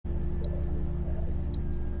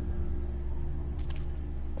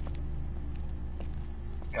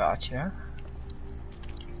Gotcha.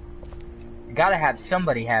 Gotta have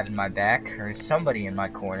somebody having my back, or somebody in my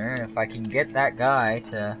corner, and if I can get that guy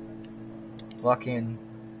to fucking...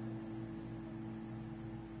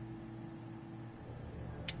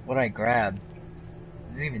 What'd I grab?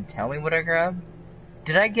 Does it even tell me what I grabbed?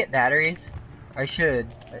 Did I get batteries? I should.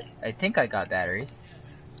 I think I got batteries.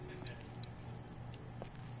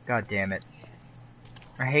 God damn it.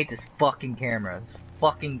 I hate this fucking camera. This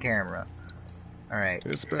fucking camera. Alright.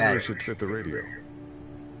 This battery should fit the radio.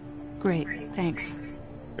 Great, thanks.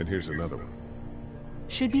 And here's another one.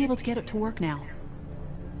 Should be able to get it to work now.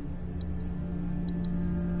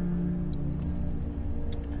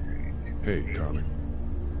 Hey, Carmen.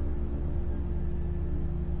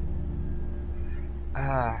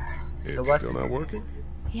 So It's still not working?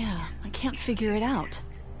 Yeah, I can't figure it out.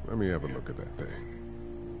 Let me have a look at that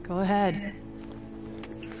thing. Go ahead.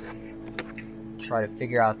 Try to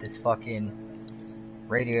figure out this fucking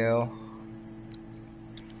radio.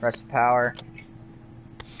 Press power.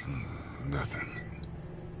 Nothing.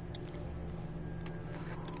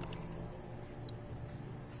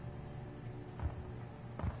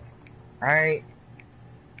 Alright.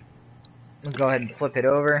 Let's go ahead and flip it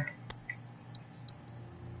over.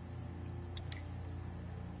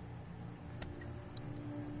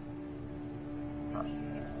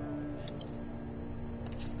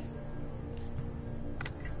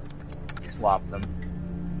 Swap them.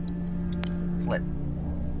 Flip.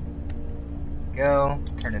 Go.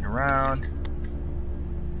 Turn it around.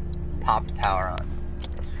 Pop the power on.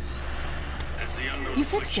 As the unknown You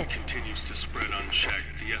fixed affliction it. continues to spread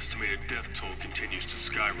unchecked, the estimated death toll continues to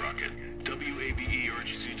skyrocket. WABE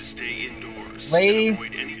urges you to stay indoors Lady, and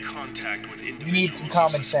avoid any contact with individuals you need some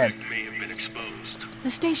common you suspect sense. may have been exposed. The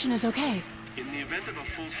station is okay. In the event of a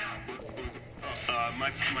full...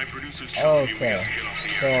 my producers told me we have Okay. to get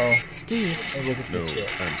off the air. So, Steve, let's look at No, this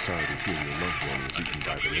shit. I'm sorry to hear your loved one was eaten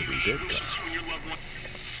by the living dead Wishes gods. from your loved one.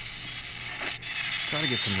 Try to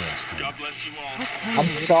get some rest, God Tom. bless you all. okay. I'm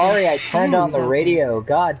sorry I turned on the Out there. radio.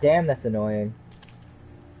 God damn, that's annoying.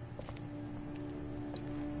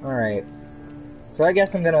 Alright. So I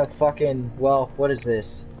guess I'm gonna fucking... Well, what is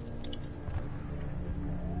this?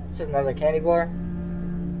 This is another candy bar?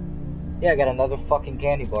 Yeah, I got another fucking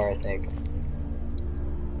candy bar, I think.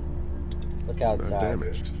 Look It's not outside.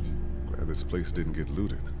 damaged. Glad this place didn't get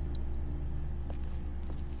looted.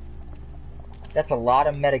 That's a lot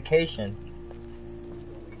of medication.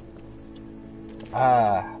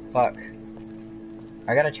 Fuck.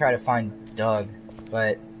 I gotta try to find Doug,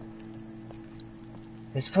 but...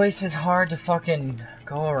 This place is hard to fucking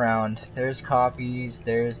go around. There's copies,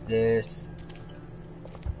 there's this.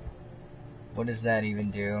 What does that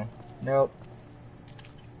even do? Nope.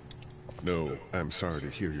 No, I'm sorry to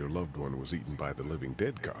hear your loved one was eaten by the living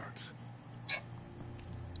dead guards.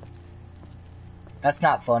 That's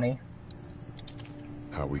not funny.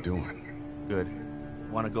 How we doing? Good.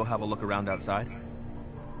 Want to go have a look around outside?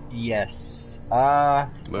 Yes.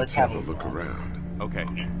 Let's have a look around. Okay.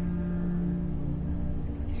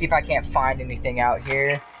 See if I can't find anything out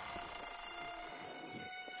here.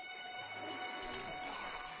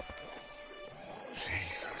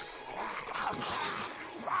 Jesus.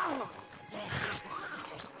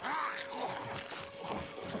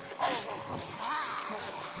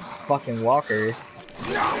 Fucking walkers.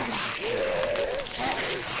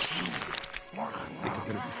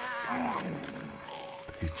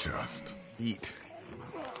 They just Eat.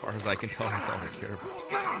 As far as I can tell, that's all they care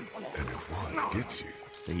about. And if one gets you,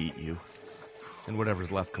 They eat you. And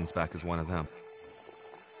whatever's left comes back as one of them.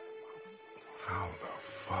 how the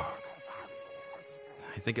fuck?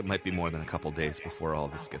 I think it might be more than a couple days before all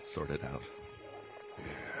this gets sorted out.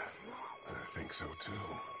 Yeah, I think so too.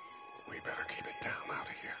 We better keep it down out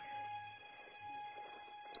of here.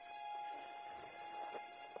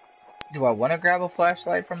 Do I want to grab a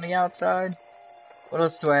flashlight from the outside? What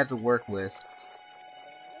else do I have to work with?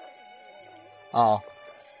 Oh.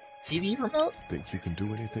 TV remote? Think you can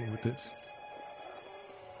do anything with this?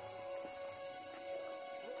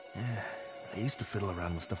 Yeah, I used to fiddle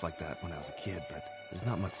around with stuff like that when I was a kid, but there's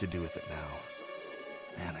not much to do with it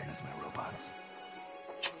now. Man, I miss my robots.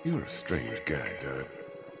 You're a strange guy, Doug.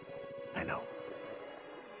 I know.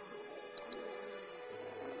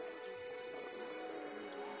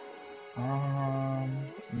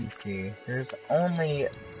 Let me see. There's only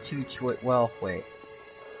two choice. Well, wait.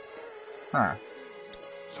 Huh.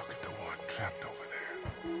 Look at the one trapped over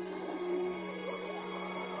there.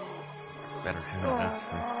 Better him than us,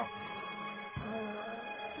 huh?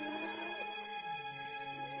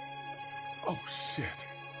 Oh, shit.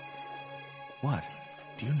 What?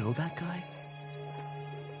 Do you know that guy?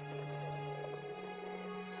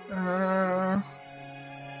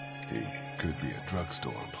 He could be a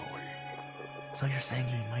drugstore employee. So you're saying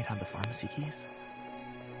he might have the pharmacy keys?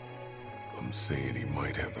 I'm saying he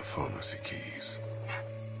might have the pharmacy keys.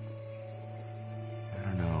 I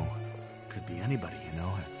don't know. Could be anybody, you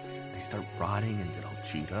know? They start rotting and get all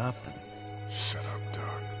chewed up and... Shut up,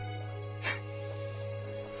 Doug.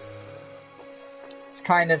 It's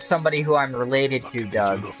kind of somebody who I'm related to,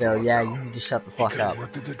 Doug, so yeah, you need to shut the fuck He up.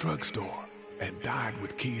 worked at the drugstore and died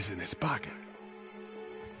with keys in his pocket.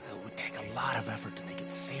 It would take a lot of effort to make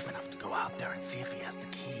it safe enough to go out there and see if he has the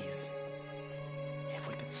keys. If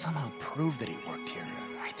we could somehow prove that he worked here,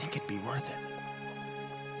 I think it'd be worth it.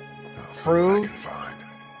 I'll see Prove? what I can find.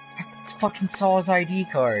 I fucking saw his ID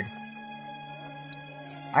card.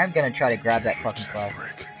 I'm gonna try to grab that Can't fucking reach flag.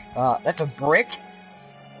 brick. That's a brick?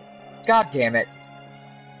 God damn it.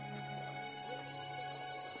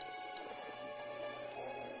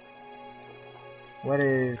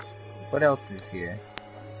 What else is here?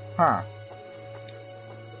 Huh.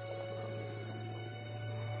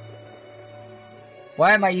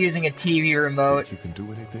 Why am I using a TV remote? Think you can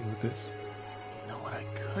do anything with this? You know what I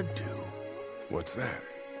could do? What's that?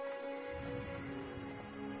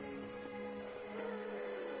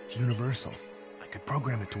 It's universal. I could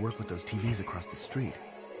program it to work with those TVs across the street.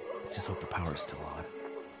 Let's just hope the power's still on.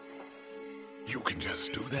 You can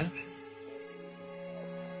just do that?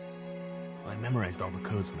 Well, I memorized all the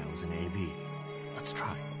codes when I was in AV. Let's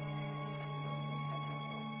try.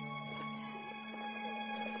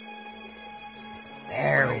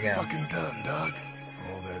 There we go. Fucking done, Doug.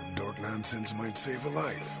 All that dork nonsense might save a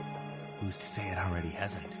life. Who's to say it already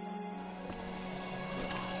hasn't?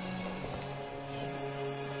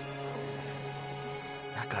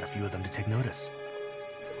 That got a few of them to take notice.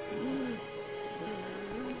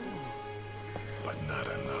 But not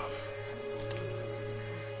enough.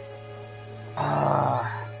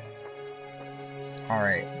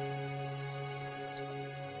 Alright.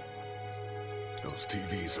 Those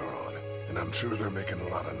TVs are on, and I'm sure they're making a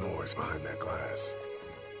lot of noise behind that glass.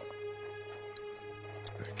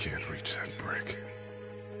 I can't reach that brick.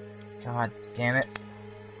 God damn it.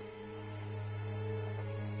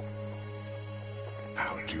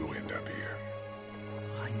 How'd you end up here?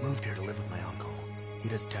 I moved here to live with my uncle. He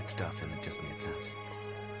does tech stuff, and it just made sense.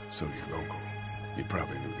 So your uncle. You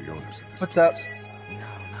probably knew the owners of this What's place. up? No,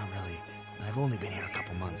 not really. I've only been here a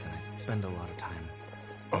couple months, and I spend a lot of time...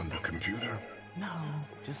 On the computer? No,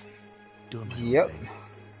 just doing my Yep. own thing.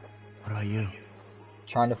 What about you?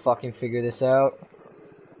 Trying to fucking figure this out.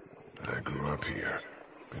 I grew up here.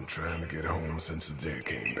 Been trying to get home since the day I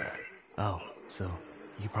came back. Oh, so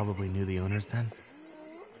you probably knew the owners then?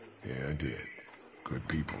 Yeah, I did. Good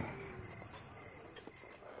people.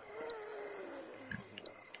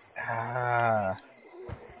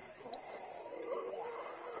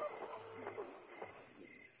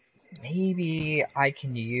 Maybe I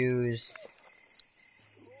can use...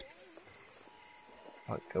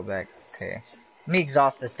 Oh, go back. Okay. Let me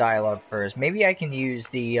exhaust this dialogue first. Maybe I can use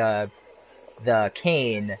the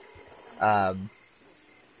cane,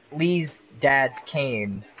 Lee's dad's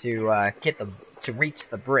cane to reach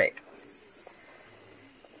the brick.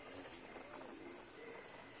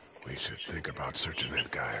 We should think about searching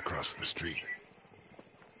that guy across the street.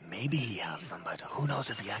 Maybe he has them, but who knows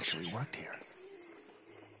if he actually worked here?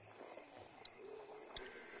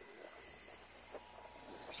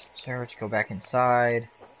 So let's go back inside.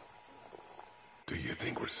 Do you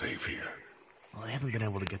think we're safe here? Well, I haven't been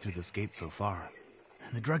able to get through this gate so far.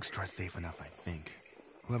 And the drugstore's safe enough, I think.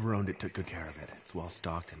 Whoever owned it took good care of it. It's well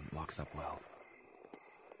stocked and locks up well.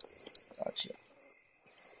 Gotcha.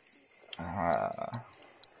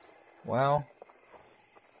 Well.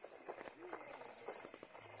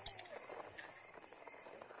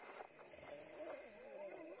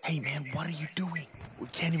 Hey man, what are you doing? We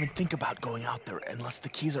can't even think about going out there unless the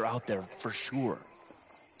keys are out there for sure.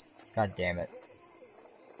 God damn it.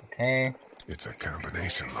 Okay. It's a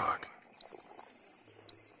combination lock.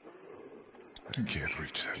 I can't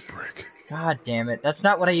reach that brick. God damn it. That's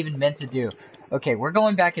not what I even meant to do. Okay, we're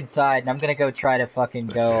going back inside, and I'm gonna go try to fucking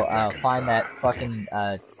Let's go, head back find that inside. fucking,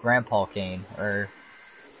 grandpa cane, or...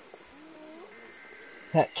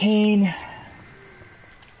 that cane...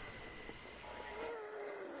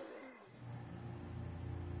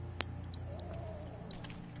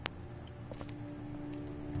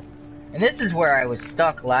 And this is where I was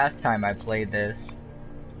stuck last time I played this.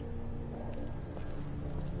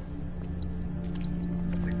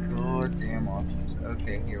 It's the goddamn options.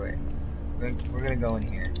 Okay, here, wait. We're gonna go in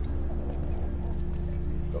here.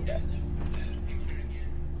 Go back.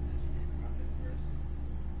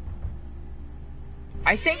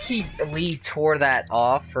 I think Lee tore that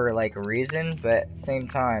off for like a reason, but at the same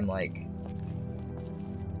time, like.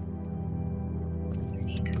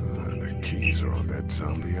 The keys are on that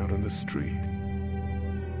zombie out on the street.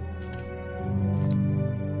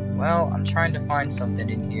 Well, I'm trying to find something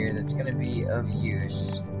in here that's gonna be of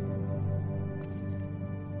use.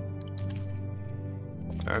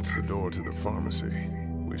 That's the door to the pharmacy.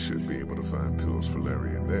 We should be able to find pills for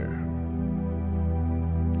Larry in there.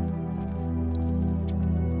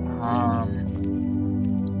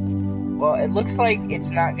 Well, it looks like it's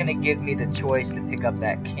not gonna give me the choice to pick up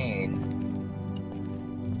that cane.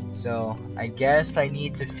 So, I guess I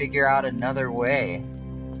need to figure out another way.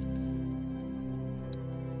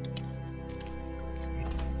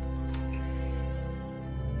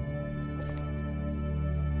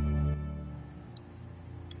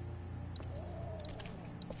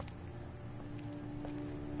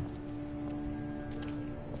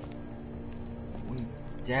 We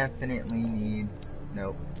definitely need...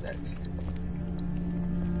 Nope, that's...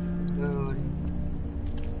 food.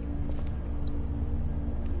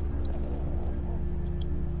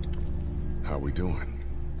 How we doing?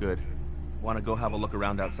 Good. Want to go have a look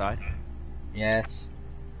around outside? Yes.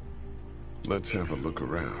 Let's have a look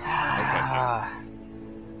around. Ah.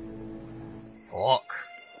 Fuck.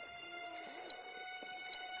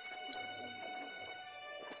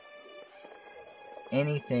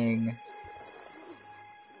 Anything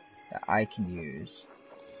that I can use.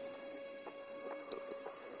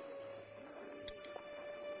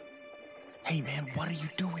 Hey man, what are you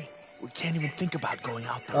doing? We can't even think about going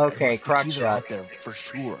out there. Okay, unless the crotch keys are shot. out there for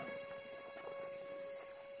sure.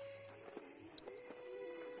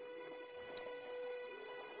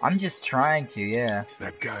 I'm just trying to, yeah.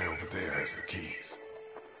 That guy over there has the keys.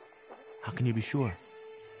 How can you be sure?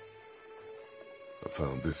 I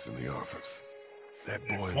found this in the office. That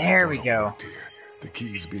boy in There the we photo go. worked here. The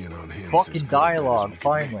keys being on him. is Fucking as good a bet as dialogue, we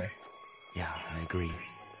can make. finally. Yeah, I agree.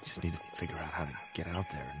 Just need to figure out how to get out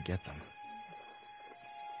there and get them.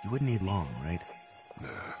 You wouldn't need long, right? Nah,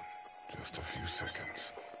 just a few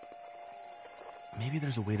seconds. Maybe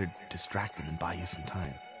there's a way to distract them and buy you some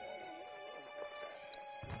time.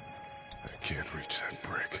 I can't reach that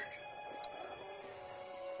brick.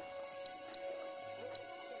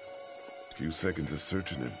 Few seconds of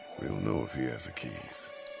searching him, we'll know if he has the keys.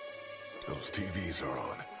 Those TVs are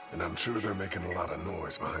on, and I'm sure they're making a lot of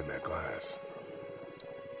noise behind that glass.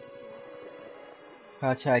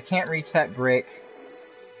 Gotcha, I can't reach that brick.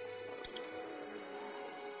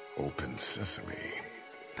 Open sesame.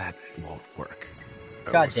 That won't work.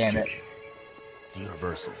 I God was damn it. kidding. It's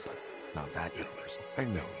universal, but not that universal. I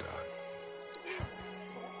know, Doc.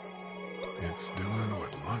 It's doing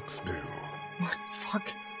what locks do. What the fuck?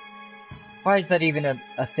 Why is that even a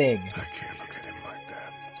thing? I can't look at him like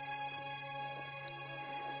that.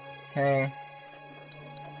 Okay.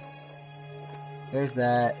 There's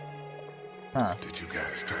that. Huh. Did you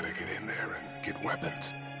guys try to get in there and get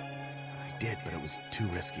weapons? I did, but it was too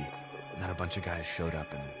risky. And then a bunch of guys showed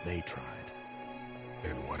up and they tried.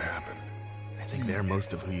 And what happened? I think they're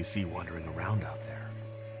most of who you see wandering around out there.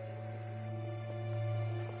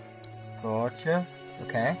 Gotcha.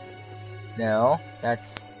 Okay. No, that's...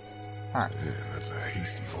 Huh. Yeah, that's a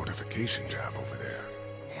hasty fortification job over there.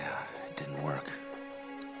 Yeah, it didn't work.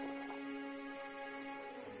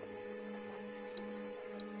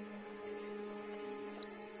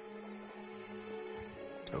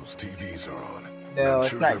 Those TVs are on. No, I'm it's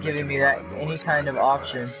sure not they're giving making me a lot that of any noise kind behind of that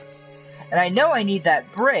option. glass. And I know I need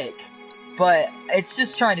that brick, but it's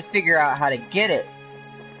just trying to figure out how to get it.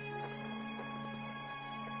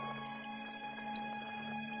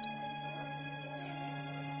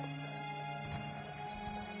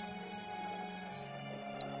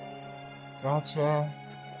 Gotcha.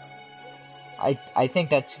 I think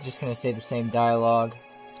that's just gonna say the same dialogue,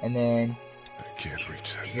 and then I can't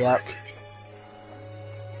reach that Yep. brick.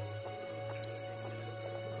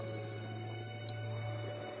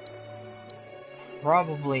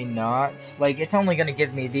 probably not. Like, it's only gonna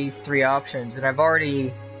give me these three options, and I've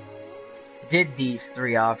already did these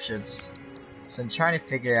three options. So I'm trying to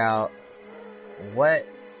figure out what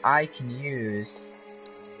I can use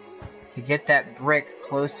to get that brick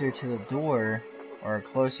closer to the door, or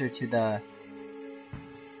closer to the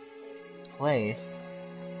place.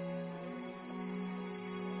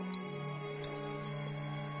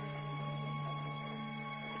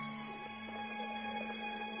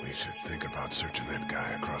 We should think about searching that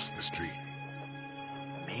guy across the street.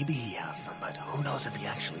 Maybe he has them, but who knows if he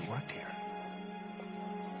actually worked here.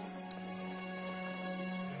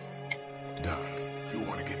 Doc, you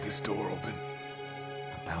want to get this door open?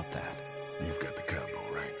 About that. You've got the combo,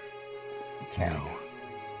 right? Okay. No,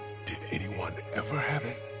 Did anyone ever have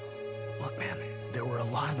it? Look, man, there were a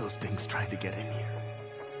lot of those things trying to get in here.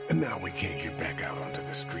 And now we can't get back out onto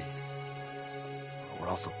the street. We're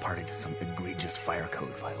also party to some egregious fire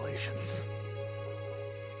code violations.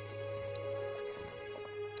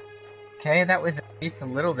 Okay, that was at least a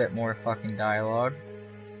little bit more fucking dialogue.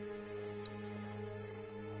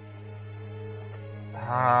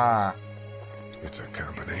 Ah. It's a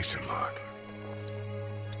combination lock.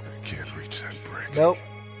 I can't reach that brick. Nope.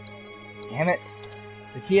 Damn it.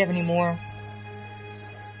 Does he have any more?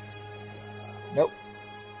 Nope.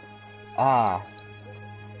 Ah.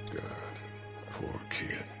 God, poor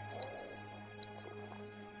kid.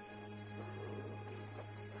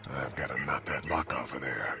 I've got to knock that lock off of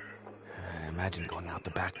there. I imagine going out the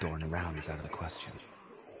back door and around is out of the question.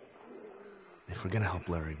 If we're gonna help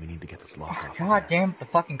Larry, we need to get this lock off. God damn it, the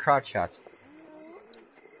fucking crotch shots.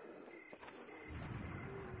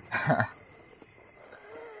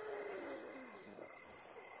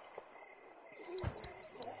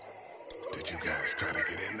 Did you guys try to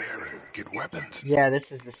get in there and get weapons? Yeah,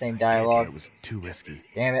 this is the same dialogue. It was too risky.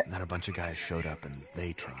 Damn it. And then a bunch of guys showed up and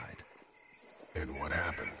they tried. And what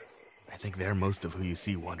happened? I think they're most of who you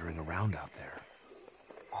see wandering around out there.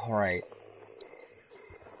 Alright.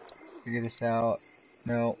 Figure this out.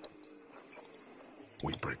 No.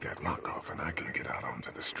 We break that lock off and I can get out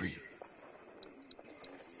onto the street.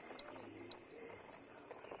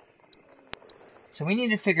 So we need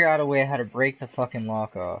to figure out a way how to break the fucking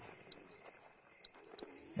lock off.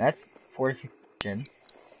 That's fortification.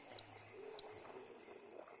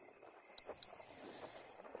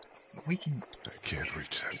 We can... I can't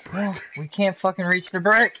reach that brick. Well, we can't fucking reach the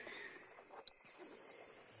brick!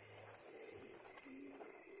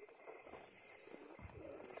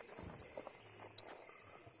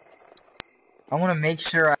 I want to make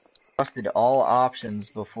sure I exhausted all options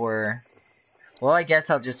before... Well, I guess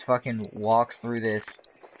I'll just fucking walk through this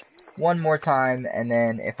one more time, and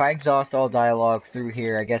then if I exhaust all dialogue through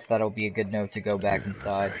here, I guess that'll be a good note to go back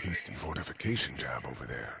inside. That's a hasty fortification job over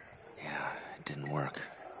there. Yeah, it didn't work.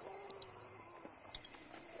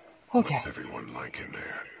 Okay. What's everyone like in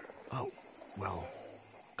there? Oh, well,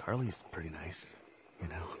 Carly's pretty nice, you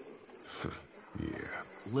know. Yeah.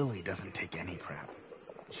 Lily doesn't take any crap.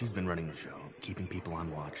 She's been running the show, keeping people on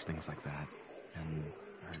watch, things like that. And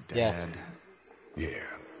her dad... Yes. Yeah,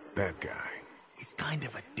 that guy. He's kind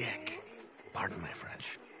of a dick. Pardon my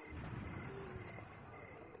French.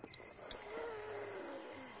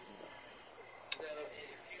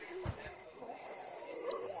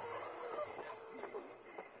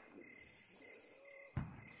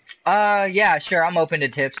 Yeah, sure, I'm open to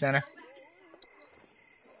tips, Center.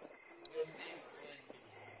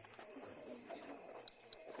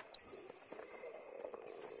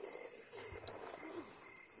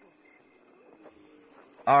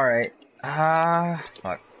 Alright.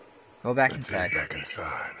 Fuck. Go back Let's inside. head back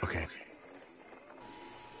inside. Okay.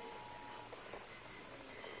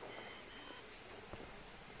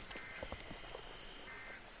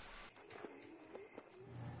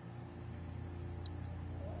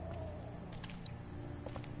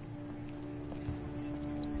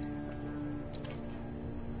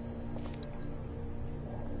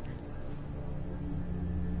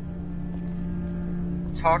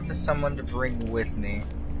 Talk to someone to bring with me.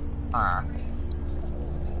 Huh.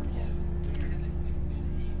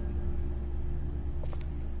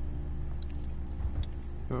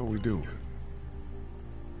 How we doing?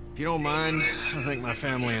 If you don't mind, I think my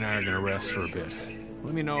family and I are gonna rest for a bit.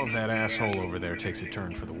 Let me know if that asshole over there takes a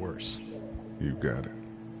turn for the worse. You got it.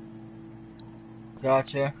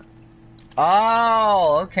 Gotcha.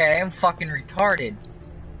 Oh, okay, I'm fucking retarded.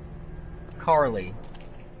 Carly.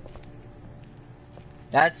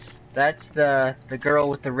 That's the girl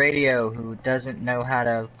with the radio who doesn't know how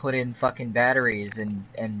to put in fucking batteries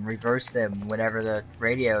and reverse them whenever the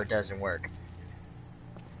radio doesn't work.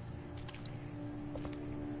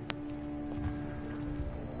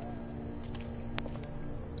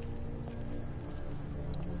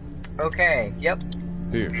 Okay, yep.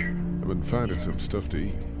 Here, I've been finding some stuff to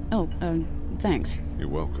eat. Oh, thanks. You're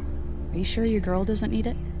welcome. Are you sure your girl doesn't need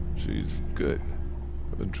it? She's good.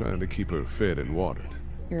 I've been trying to keep her fed and watered.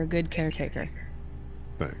 You're a good caretaker.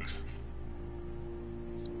 Thanks.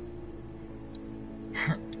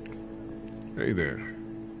 Hey there.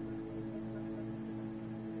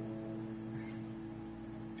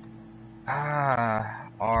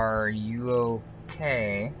 Are you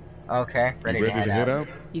okay? Okay, ready, You ready to head out?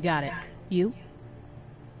 You got it. You?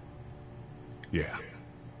 Yeah.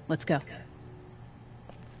 Let's go.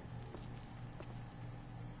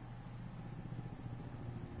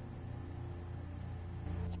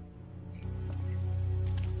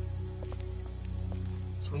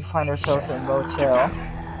 We find ourselves in a motel.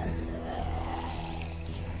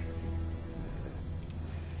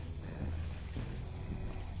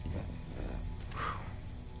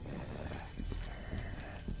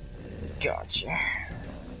 Gotcha.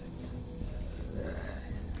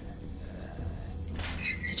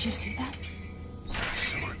 Did you see that?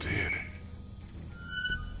 Sure did.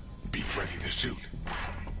 Be ready to shoot.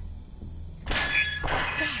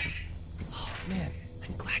 Guys! Oh, man,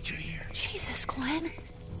 I'm glad you're here. Jesus, Glenn.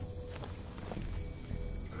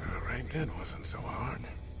 Right then wasn't so hard.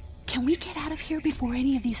 Can we get out of here before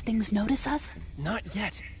any of these things notice us? Not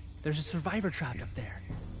yet. There's a survivor trapped up there.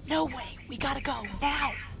 No way. We gotta go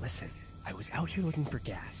now. Listen, I was out here looking for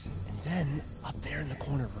gas, and then, up there in the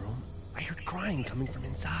corner room, I heard crying coming from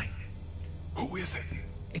inside. Who is it?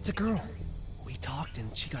 It's a girl. We talked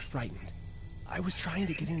and she got frightened. I was trying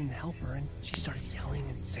to get in and help her, and she started yelling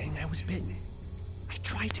and saying I was bitten. I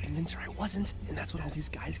tried to convince her I wasn't, and that's when all these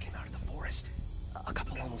guys came out of the forest. A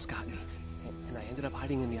couple almost got me, and I ended up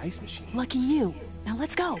hiding in the ice machine. Lucky you. Now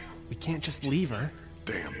let's go. We can't just leave her.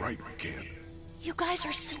 Damn right we can. You guys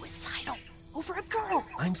are suicidal. Over a girl.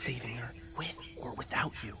 I'm saving her, with or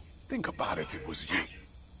without you. Think about if it was you.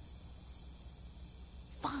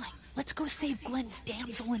 Fine. Let's go save Glenn's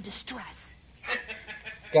damsel in distress.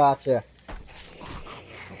 Gotcha.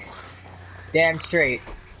 Damn straight.